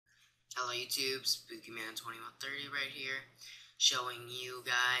Hello YouTube, SpookyMan2130 right here, showing you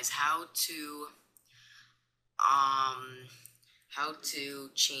guys how to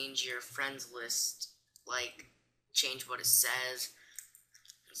change your friends list, like change what it says.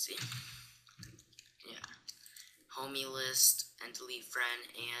 Let's see. Yeah. Homie list and delete friend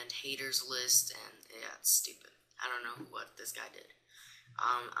and haters list, and yeah, it's stupid. I don't know what this guy did.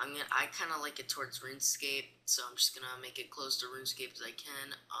 I kind of like it towards Runescape, so I'm just gonna make it close to Runescape as I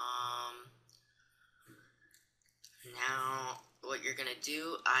can. Now what you're gonna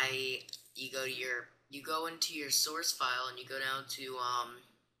do, you go into your source file and you go down to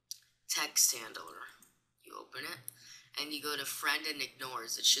text handler. You open it and you go to friend and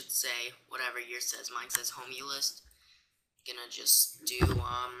ignores. It should say whatever yours says. Mine says homie list. I'm gonna just do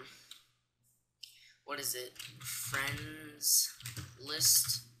what is it? Friends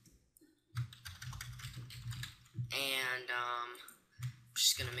list. And I'm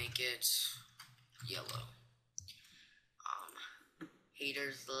just gonna make it yellow.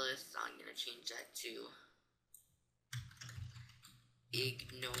 Haters list, I'm gonna change that to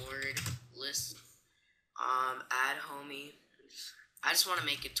ignored list. Add homie. I just want to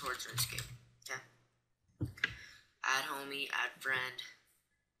make it towards Runescape. Okay. Add homie, add friend,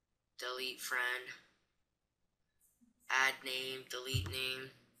 delete friend, add name, delete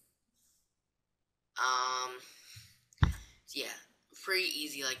name. Yeah, pretty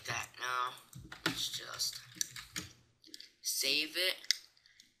easy like that. Now let's just save it,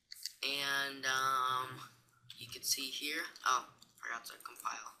 and you can see here. Oh, forgot to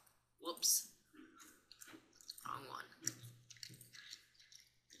compile. Whoops, wrong one.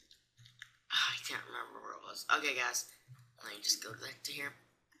 I can't remember where it was. Okay, guys, let me just go back to here.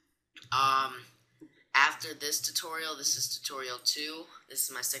 After this tutorial, this is tutorial 2. This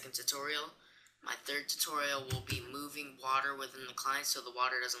is my second tutorial. My third tutorial will be moving water within the client so the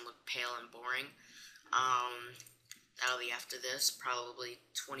water doesn't look pale and boring. That'll be after this, probably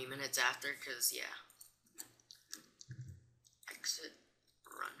 20 minutes after, because, yeah. Exit,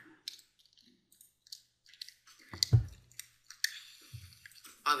 run.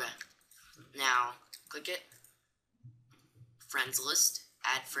 Okay, now, click it. Friends list,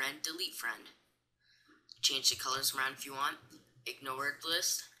 add friend, delete friend. Change the colors around if you want. Ignored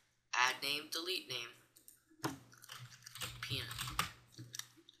list, add name, delete name. Peanut.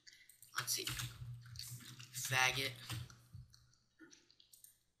 Let's see. Faggot.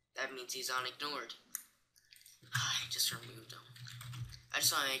 That means he's on ignored. I just removed him. I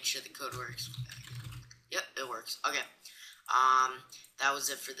just want to make sure the code works. Yep, it works. Okay. That was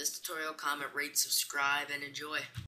it for this tutorial. Comment, rate, subscribe, and enjoy.